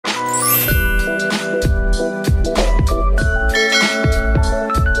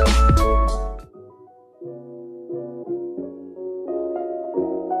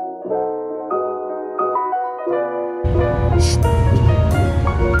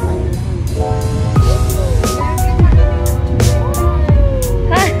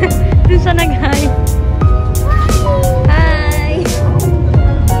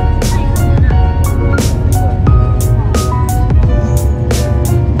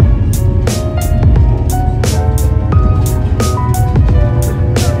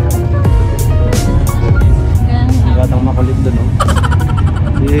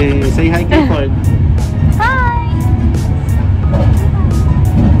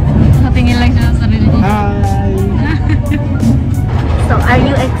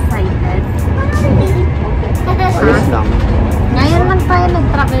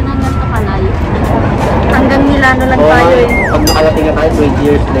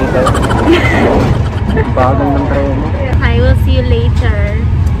later. Bagal ng treno. I will see you later.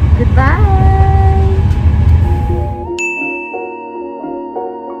 Goodbye!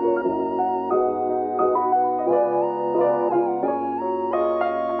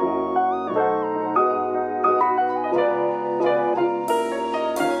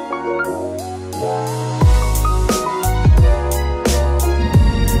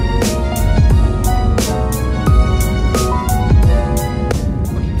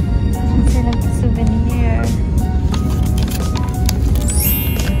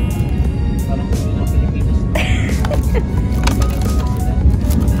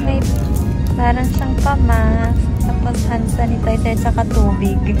 Parang siyang pamas, tapos hand sanitizer, tsaka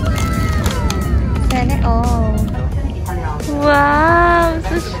tubig. Sana all. Wow!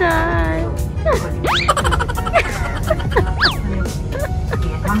 Social!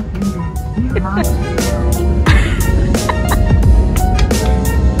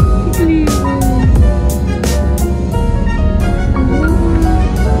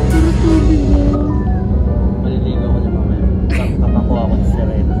 Maliligo ko na mamaya. Kapakuha ako sa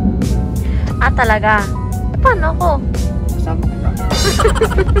Serena. Ah, talaga? Paano ako? Kasama ka.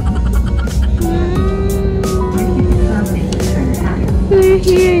 We're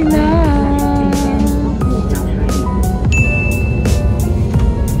here now.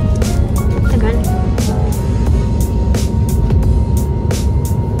 Tagal.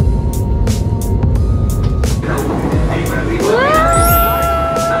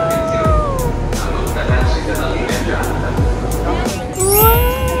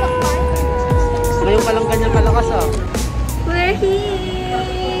 Ngayon ka lang ganyan kalakas ah. We're here.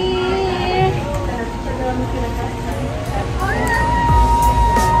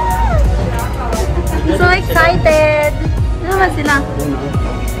 I'm so excited. Ano ba sila?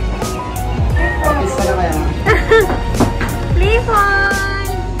 Kapis ka na kaya? Lifon!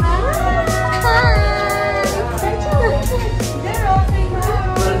 Hi!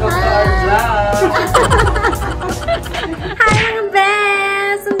 Hi mga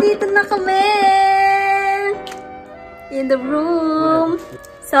best! Nandito na kami! In the room!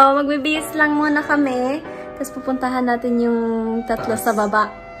 So, magbibihis lang muna kami. Tapos pupuntahan natin yung tatlo sa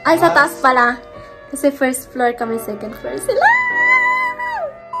baba. Ay, sa taas pala. Kasi first floor kami, second floor sila.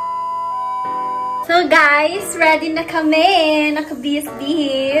 So guys, ready na kami.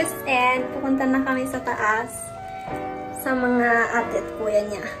 Nakabihis-bihis. And pupunta na kami sa taas. Sa mga ate at kuya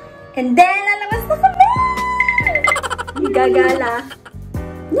niya. And then, lalabas na kami! Gagala.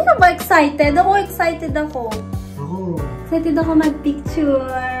 Hindi ka ba excited? Ako excited ako. Excited ako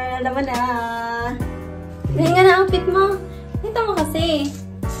mag-picture. Alam mo na. Dahil nga na ang pic mo. Ito mo kasi.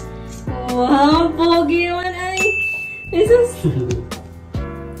 Wow, pogi naman ay. Jesus.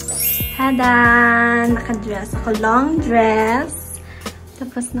 Tada! Naka-dress ako. Long dress.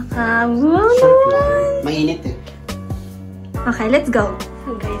 Tapos wow naman. Mainit eh. Okay, let's go.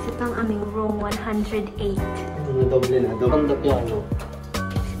 So guys, ito ang aming room 108. Doble na. Doble yung ano.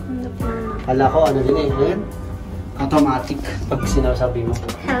 Kundap na. Kala ko ano din eh. Ayan. Automatic. Pag sinasabi mo.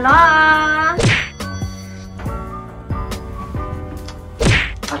 Hello!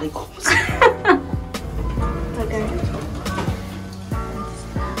 Aray ko. Okay.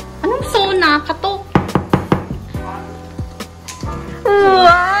 Anong sona? Katok? Wow!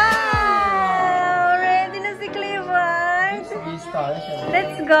 Ready na si Clifford!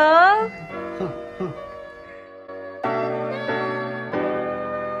 Let's go!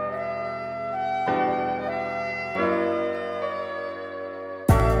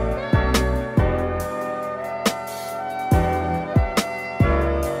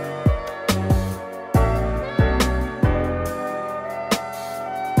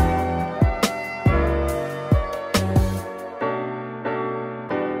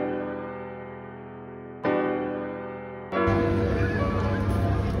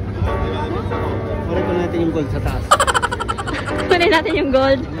 Yung gold sa taas. Kunin natin yung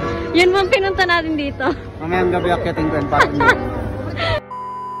gold. Yun bang pinunta natin dito. Mamayang gabi akyatin ko yan para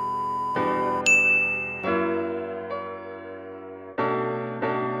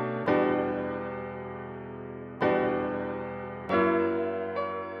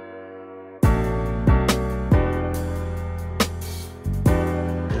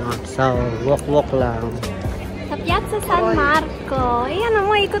so, walk lang. Sa Piazza San Marco. Ayan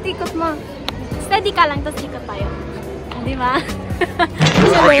mo, ikot-ikot mo. Steady ka lang, tapos ikot tayo. Di ba?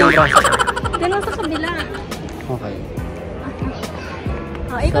 Ganun sa kabila. Okay.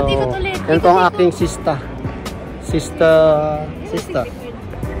 Oh, ikot-ikot ulit. Yan po ang aking sista. Sista.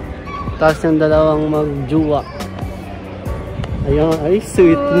 Tapos yung dalawang magjuwa. Ayun, ay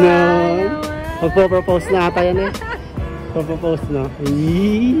sweet na. Magpo-propose na ata yan eh. Papapost na.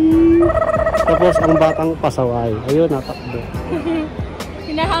 Tapos ang batang pasaway. Ayun, natakbo.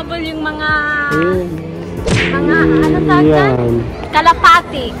 Hinahabol yung mga... Mga, ano tawag?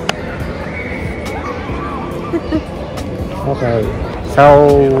 Kalapati. Okay. So,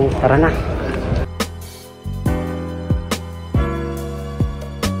 tara na.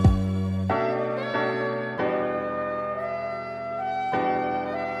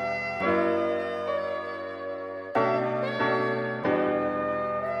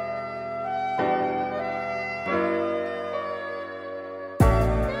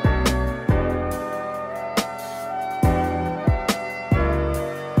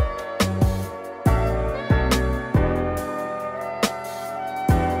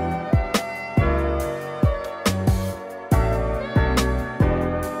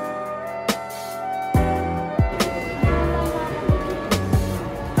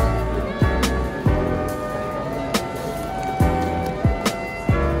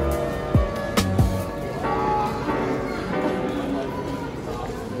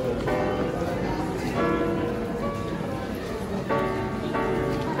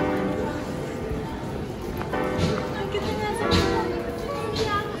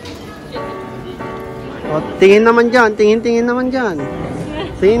 O, tingin naman dyan. Tingin naman dyan.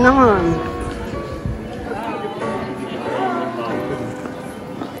 Tingin naman.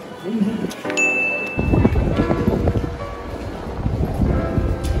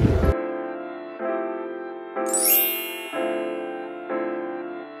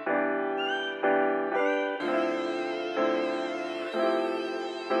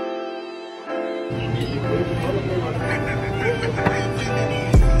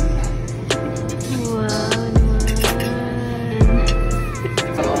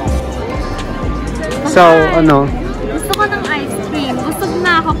 So, ano? Gusto ko ng ice cream. Busog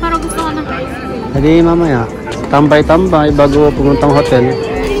na ako, pero gusto ko ng ice cream. Hindi, mamaya. Tambay-tambay bago pumuntang hotel.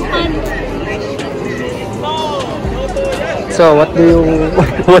 So, what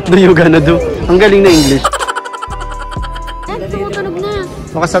do you gonna do? Ang galing na English. Tumutunog na.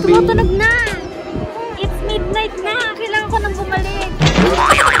 Baka sabihin. Tumutunog na. It's midnight na. Kailangan ko nang bumalik.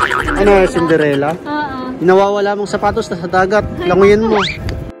 Ano, Cinderella? Oo. Nawawala mong sapatos na sa dagat. Languyin mo.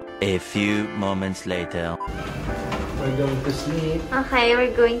 A few moments later. We're going to sleep. Okay, we're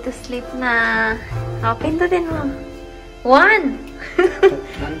going to sleep na. Oh, pindutin mo. 1!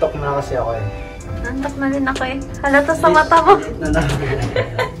 Nantok na kasi ako eh. Nantok na din ako eh. Halata sa mata mo.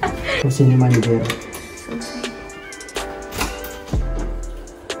 Kasi ni manager.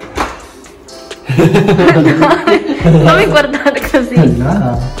 Kami kwartada kasi.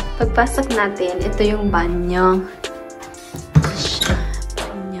 Hala. Pagpasok natin, ito yung banyo.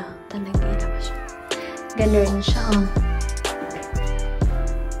 Banyo. Tanagila pa siya. Ganun siya. Oh.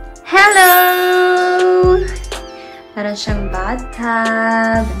 Hello! Para siyang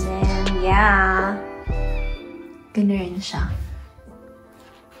bathtub. And then, yeah. Ganun siya.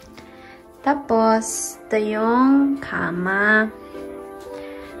 Tapos, ito yung kama.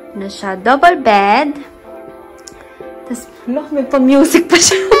 Ano siya? Double bed. Tapos, may pa-music pa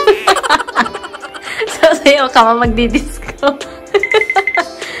siya. So, sa'yo ka magdi-disco. So,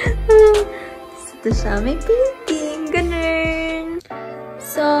 ito siya. May painting. Ganun.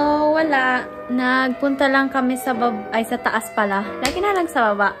 So, wala. Nagpunta lang kami sa sa taas pala. Lagi na lang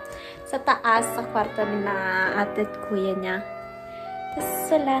sa baba. Sa taas, sa kwarto ni na ate at kuya niya.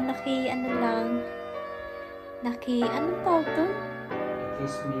 Tapos, wala. Anong tawag to?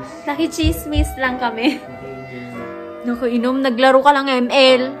 Naki-chismis lang kami. Naku, inom. Naglaro ka lang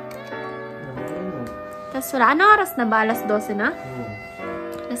ML. Tapos wala. Ano oras na ba? Alas 12 na?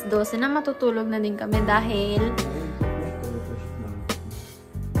 Alas 12 na. Matutulog na din kami dahil...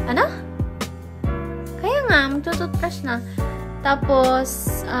 Ano? Kaya nga, magtututbrush na.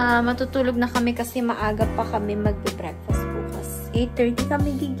 Tapos, matutulog na kami kasi maaga pa kami mag-breakfast bukas. 8:30 kami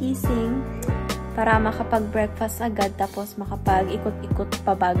gigising. Para makapag-breakfast agad, tapos makapag-ikot-ikot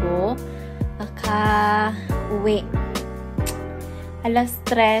pa bago maka-uwi. Alas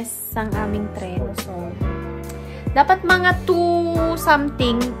 3 ang aming tren. So, dapat mga 2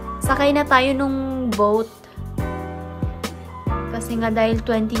 something, sakay na tayo nung boat. Kasi nga dahil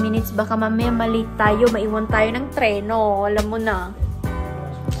 20 minutes, baka mamaya malate tayo, maiwan tayo ng treno. Alam mo na.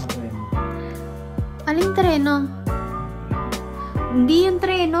 Aling treno? Hindi yung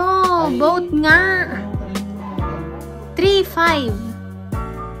treno. Boat nga. 3:05.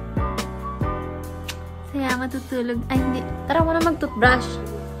 Kaya matutulog. Ay, hindi. Tara mo na mag-toothbrush.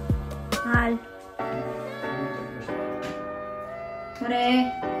 Mahal. Mare.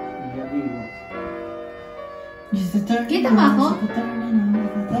 Kita ba ako?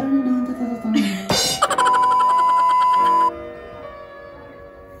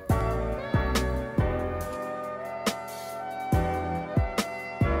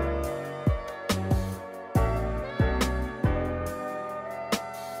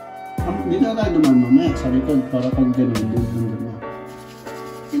 Dito na tayo duman mamaya sa likod para pag ganun doon na.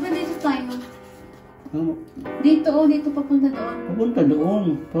 Di ba dito tayo? Ano? Dito dito papunta doon. Papunta doon.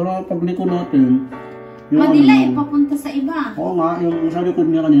 Para pagliko natin. Madila papunta sa iba. Oo nga, yung sa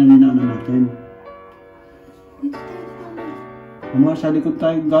likod niya kanina ninaanan natin. Dito tayo Mga sa likod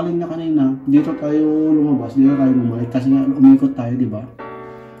tayo, galing na kanina. Dito tayo lumabas, dito tayo bumalik. Kasi nga umikot tayo, di ba?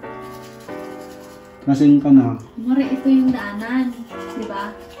 Kasing ka na. Mare, ito yung daanan. Di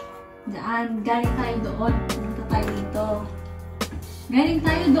ba? Daan. Galing tayo doon. Pumunta tayo dito. Galing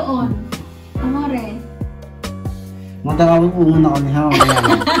tayo doon. Amore. Matawag po muna kami ha.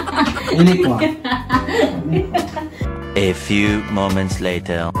 Ilik ko. A few moments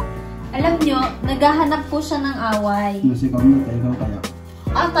later. Alam nyo, naghahanap po siya ng away. Nasikam na tayo kaya.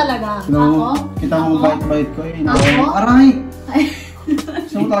 Ah, talaga? Ako? Kita mo Ako? bait-bait ko eh. Ako? Aray!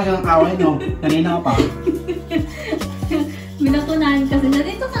 Gusto mo talaga ng away no? Kanina ka pa. Binakunahan kasi na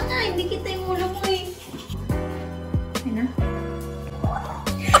dito ka nga. Hindi kita yung ulo mo eh. Ay na.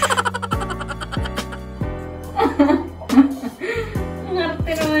 Ang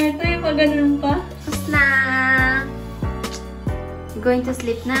arte naman ito eh. Pag ganun pa. Tapos na. Going to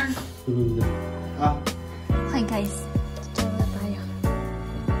sleep na. Okay guys. Tutulog na tayo.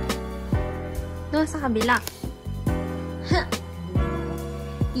 Doon sa kabila.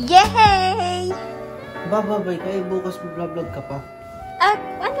 Yay! Bababay ka eh. Bukas mag-vlog ka pa. At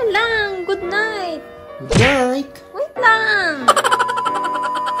ano lang. Good night. Good night! Wait lang.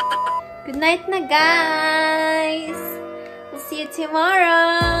 Good night na guys. We'll see you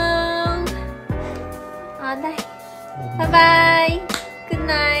tomorrow. Bye-bye. Good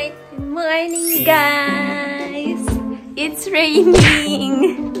night. Good morning, guys. It's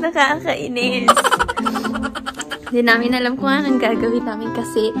raining. Nakakainis. Hindi namin alam kung anong gagawin namin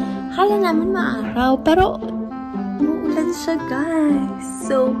kasi akala namin maaraw. Pero umuulan siya, guys.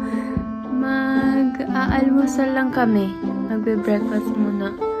 So, mag-aalmusal lang kami. Magbe-breakfast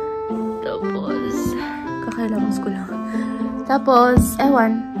muna. Tapos, kakailamos ko lang. Tapos,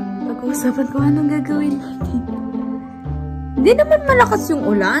 ewan. Pag-uusapan ko anong gagawin natin. Hindi naman malakas yung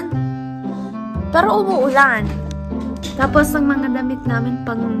ulan. Pero umuulan. Tapos ang mga damit namin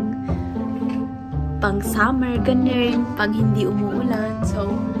pang summer, ganyan. Pag hindi umuulan. So,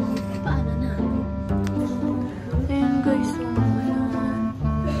 paano na? Ayan guys. Umuulan.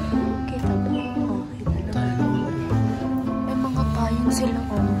 Kita ba? Oh, kita na. May mga payong sila.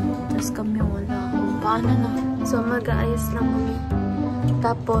 Oh. Tapos kami wala. Paano na? So, mag-aayos lang kami.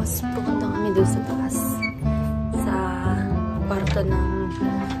 Tapos, pupunta kami doon sa taas. Sa kwarto ng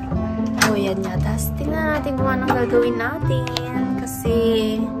kuya niya. Tapos, tingnan natin kung anong gagawin natin. Kasi,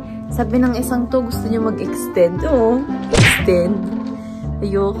 sabi ng isang to, gusto niya mag-extend. Oo, extend.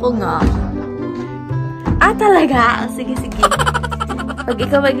 Ayoko nga. Ah, talaga? Sige, sige. Pag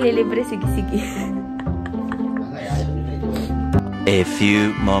ikaw maglilibre, sige, sige. A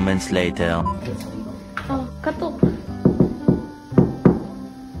few moments later. Oh, katok.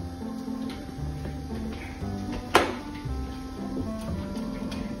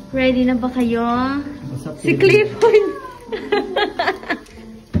 Ready na ba kayo? Si Clifford!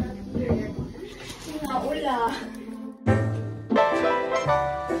 Naula.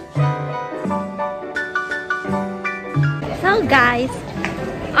 So guys,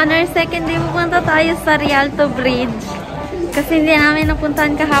 on our second day, pupunta tayo sa Rialto Bridge. Kasi hindi namin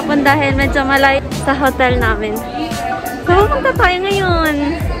napuntahan kahapon dahil medyo malayo sa hotel namin. So, pupunta tayo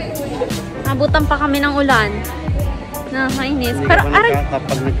ngayon. Abutan pa kami ng ulan. Nakakainis. Pero,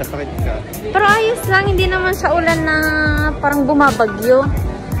 kapag nagkasakit ka. Pero ayos lang, hindi naman siya ulan na parang bumabagyo.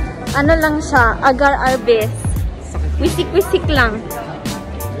 Ano lang siya, agar-arbes. Wisik-wisik lang.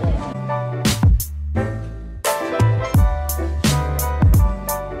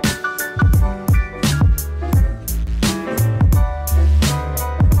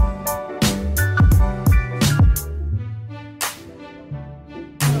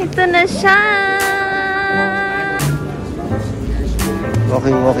 Ito na siya!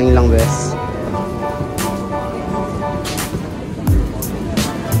 Walking lang, bes.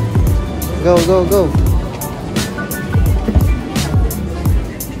 Go, go, go.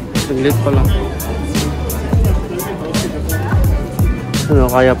 Saglit pa lang.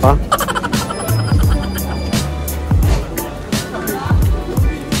 Ano, kaya pa?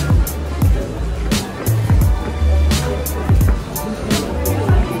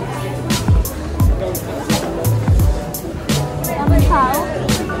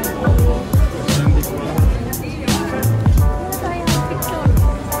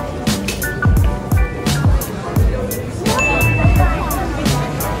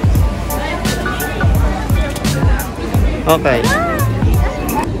 Okay.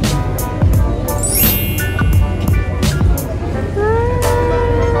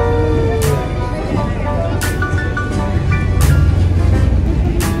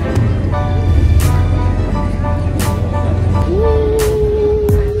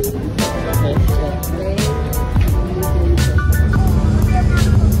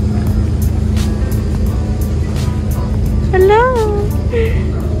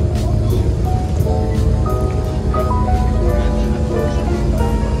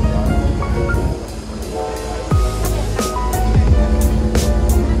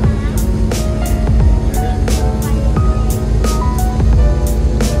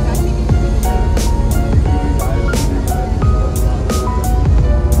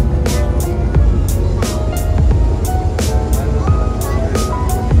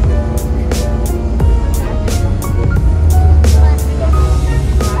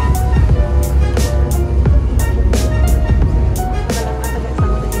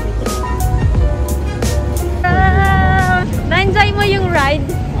 yung ride?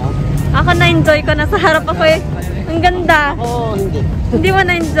 Ako na-enjoy ko. Nasa harap ako eh. Ang ganda. Oo, hindi. Hindi mo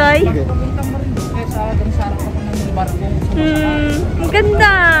na-enjoy? Ang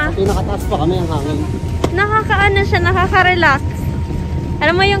ganda. Pinakataas pa kami ang hangin. Nakakaano siya, nakaka-relax.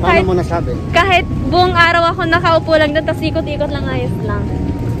 Alam mo yung Paano mo nasabi? kahit buong araw ako nakaupo lang doon, tapos ikot-ikot lang, ayos lang.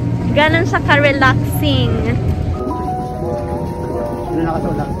 Ganon siya ka-relaxing. Ano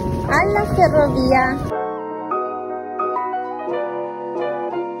nakasulat? Ala, Serovia.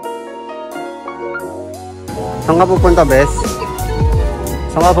 Saan ka pupunta, Bes?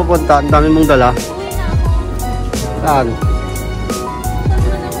 Saan ka pupunta? Ang dami mong dala. Saan?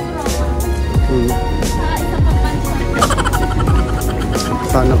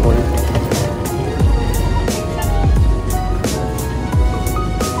 Sana po.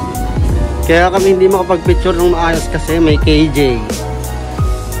 Kaya kami hindi makapag-picture ng maayos kasi may KJ.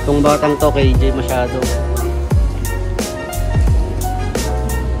 Itong batang to, KJ masyado.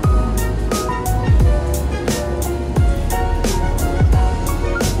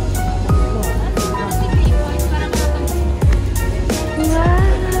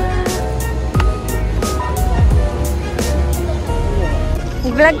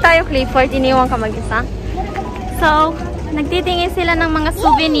 Vlog tayo, Clifford. Iniwan ka mag-isa. So, nagtitingin sila ng mga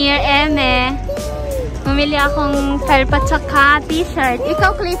souvenir. Eme. Bumili akong felpa tsaka t-shirt.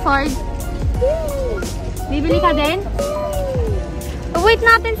 Ikaw, Clifford? Bibili ka din? Wait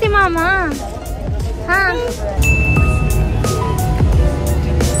natin si Mama. Ha?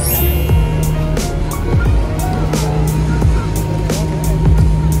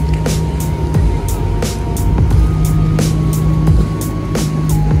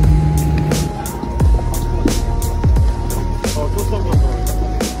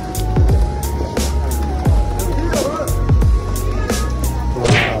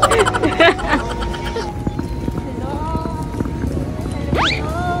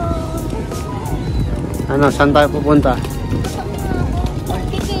 Ano, saan tayo pupunta?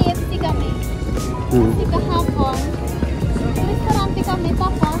 KFC kami. Hindi kahapon. Restaurante kami,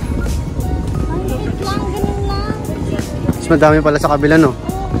 tapos. Ang hit lang, ganun lang. Mas madami pala sa kabila, no?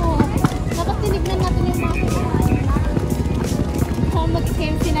 Oo. Dapat tinignan natin yung mga kinain. So,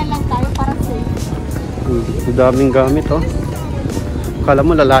 mag-KFC na lang tayo para safe. Ang daming gamit, oh. Kala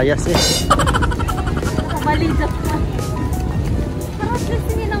mo lalayas, eh. Kabalijak na. Parang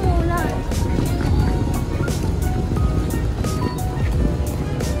kasi nila mula.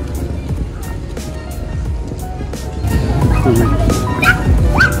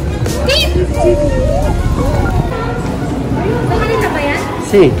 Kanina ba yan?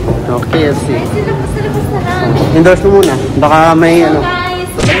 Si, oh, KFC. Ay, sila pa sa labas na lang. Endorse mo muna. Baka may So ano.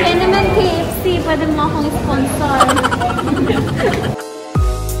 guys, kaya naman KFC, pwede mo akong sponsor.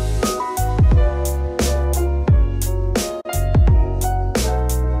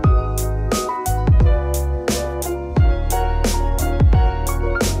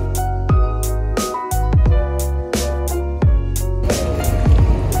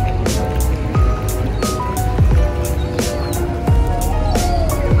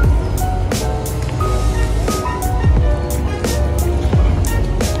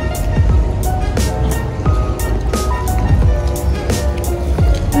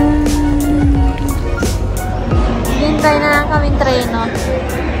 Hintay na lang kaming treno.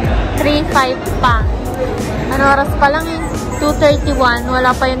 3:05 pa. Ano oras pa lang eh? 2:31.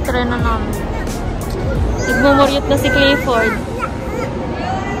 Wala pa yung treno namin. Nagmumuryot na si Clifford.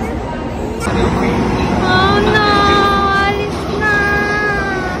 Oh no! Alis na!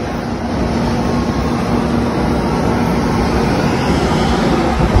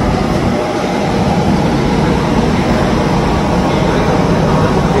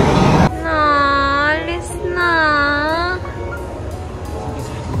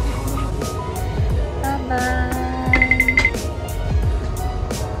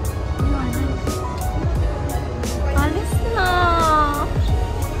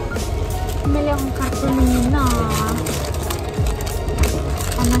 Ang kartulina.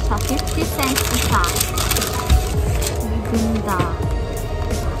 Ano siya? 50 cents isa. Ganda.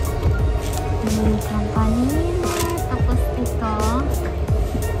 May kampanina. Tapos ito.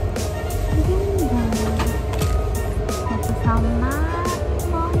 Ganda. Ito sa mat.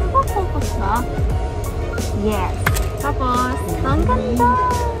 Oh, nagpo-focus ba? Yes. Tapos, ang ganda.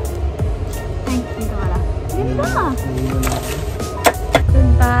 Ay, dito wala. Ganda.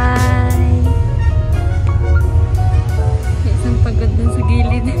 Goodbye. Isang pagod dun sa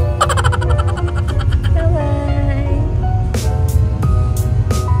gilid. Bye-bye.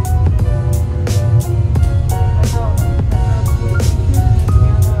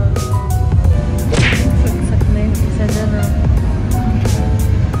 Sagsak na yung isa dyan.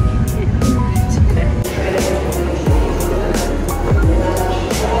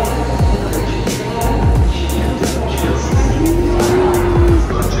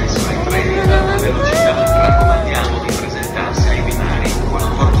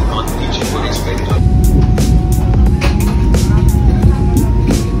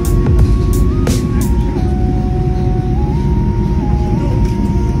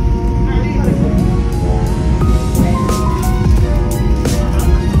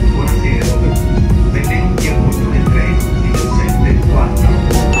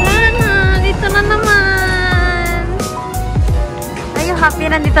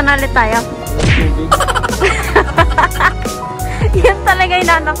 na ulit tayo. Yan talaga yung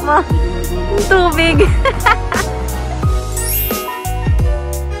nanak mo. Tubig.